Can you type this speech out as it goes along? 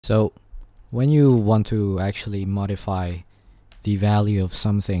So when you want to actually modify the value of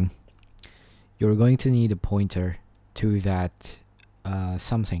something, you're going to need a pointer to that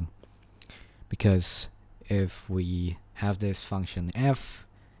something, because if we have this function f,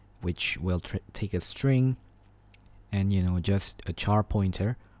 which will take a string and just a char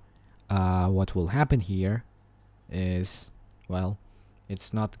pointer, what will happen here is, well,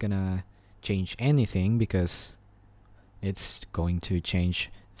 it's not gonna change anything because it's going to change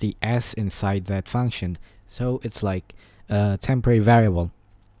the s inside that function. So it's like a temporary variable.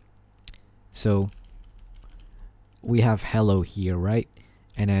 So we have hello here, right?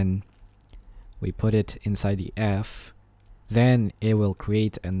 And then we put it inside the f, then it will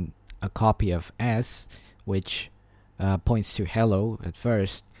create a copy of s, which points to hello at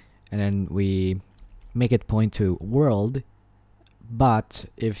first, and then we make it point to world. But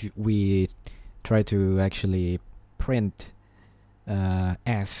if we try to actually print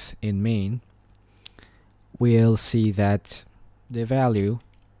s in main, we'll see that the value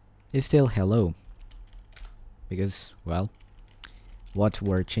is still hello, because, well, what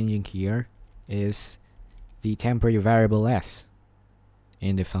we're changing here is the temporary variable s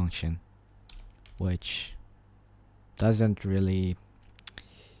in the function, which doesn't really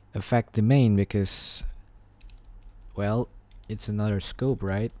affect the main because, well, it's another scope,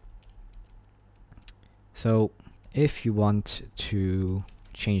 right? So if you want to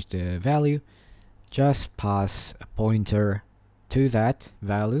change the value, just pass a pointer to that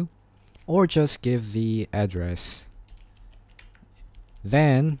value, or just give the address.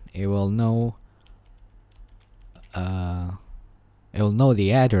 Then it will know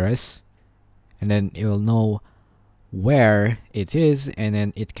the address, and then it will know where it is, and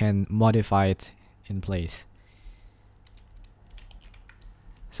then it can modify it in place.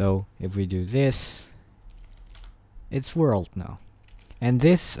 So if we do this, it's world now. And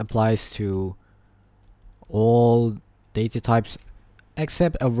this applies to all data types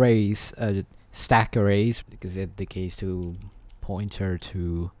except arrays, stack arrays, because it decays to pointer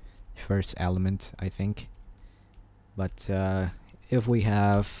to first element, I think. But if we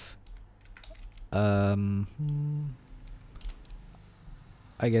have I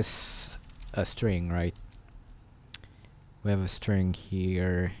guess a string, right? We have a string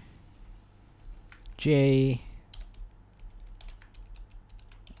here, j,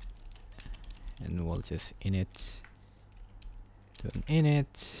 and we'll just init, do an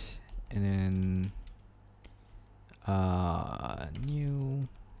init, and then new,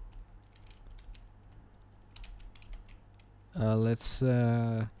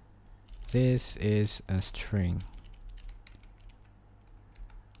 this is a string,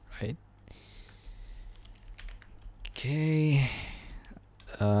 right? Okay.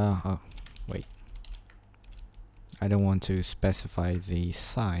 Oh, wait, I don't want to specify the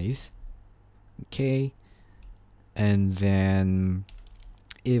size. Okay, and then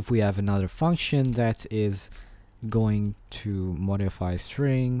if we have another function that is going to modify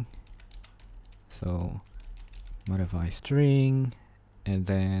string, so modify string, and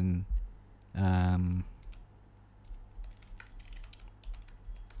then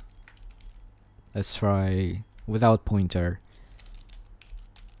let's try without pointer,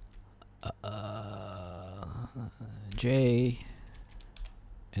 j,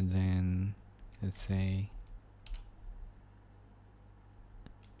 and then let's say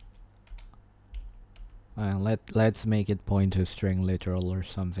let's make it point to string literal or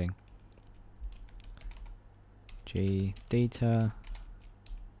something. J data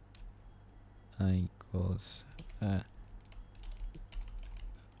equals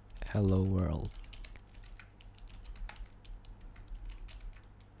hello world.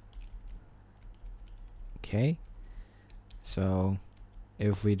 Okay, so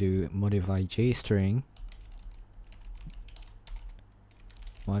if we do modify JString,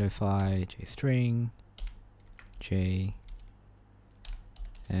 modify JString, J,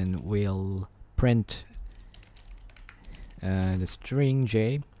 and we'll print the string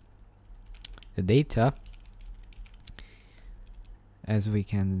J, the data, as we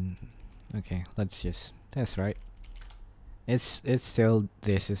can. Okay, let's just test, right? It's still,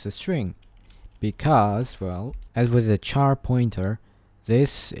 this is a string, because, well, as with the char pointer,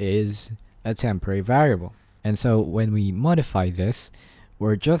 this is a temporary variable, and so when we modify this,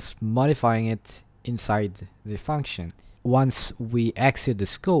 we're just modifying it inside the function. Once we exit the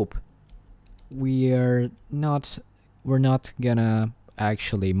scope, we're not gonna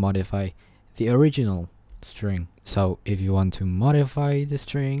actually modify the original string. So if you want to modify the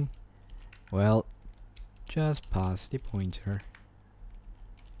string, well, just pass the pointer.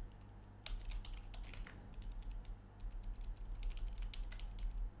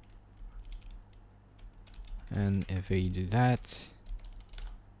 And if we do that,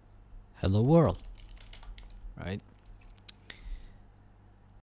 hello world, right?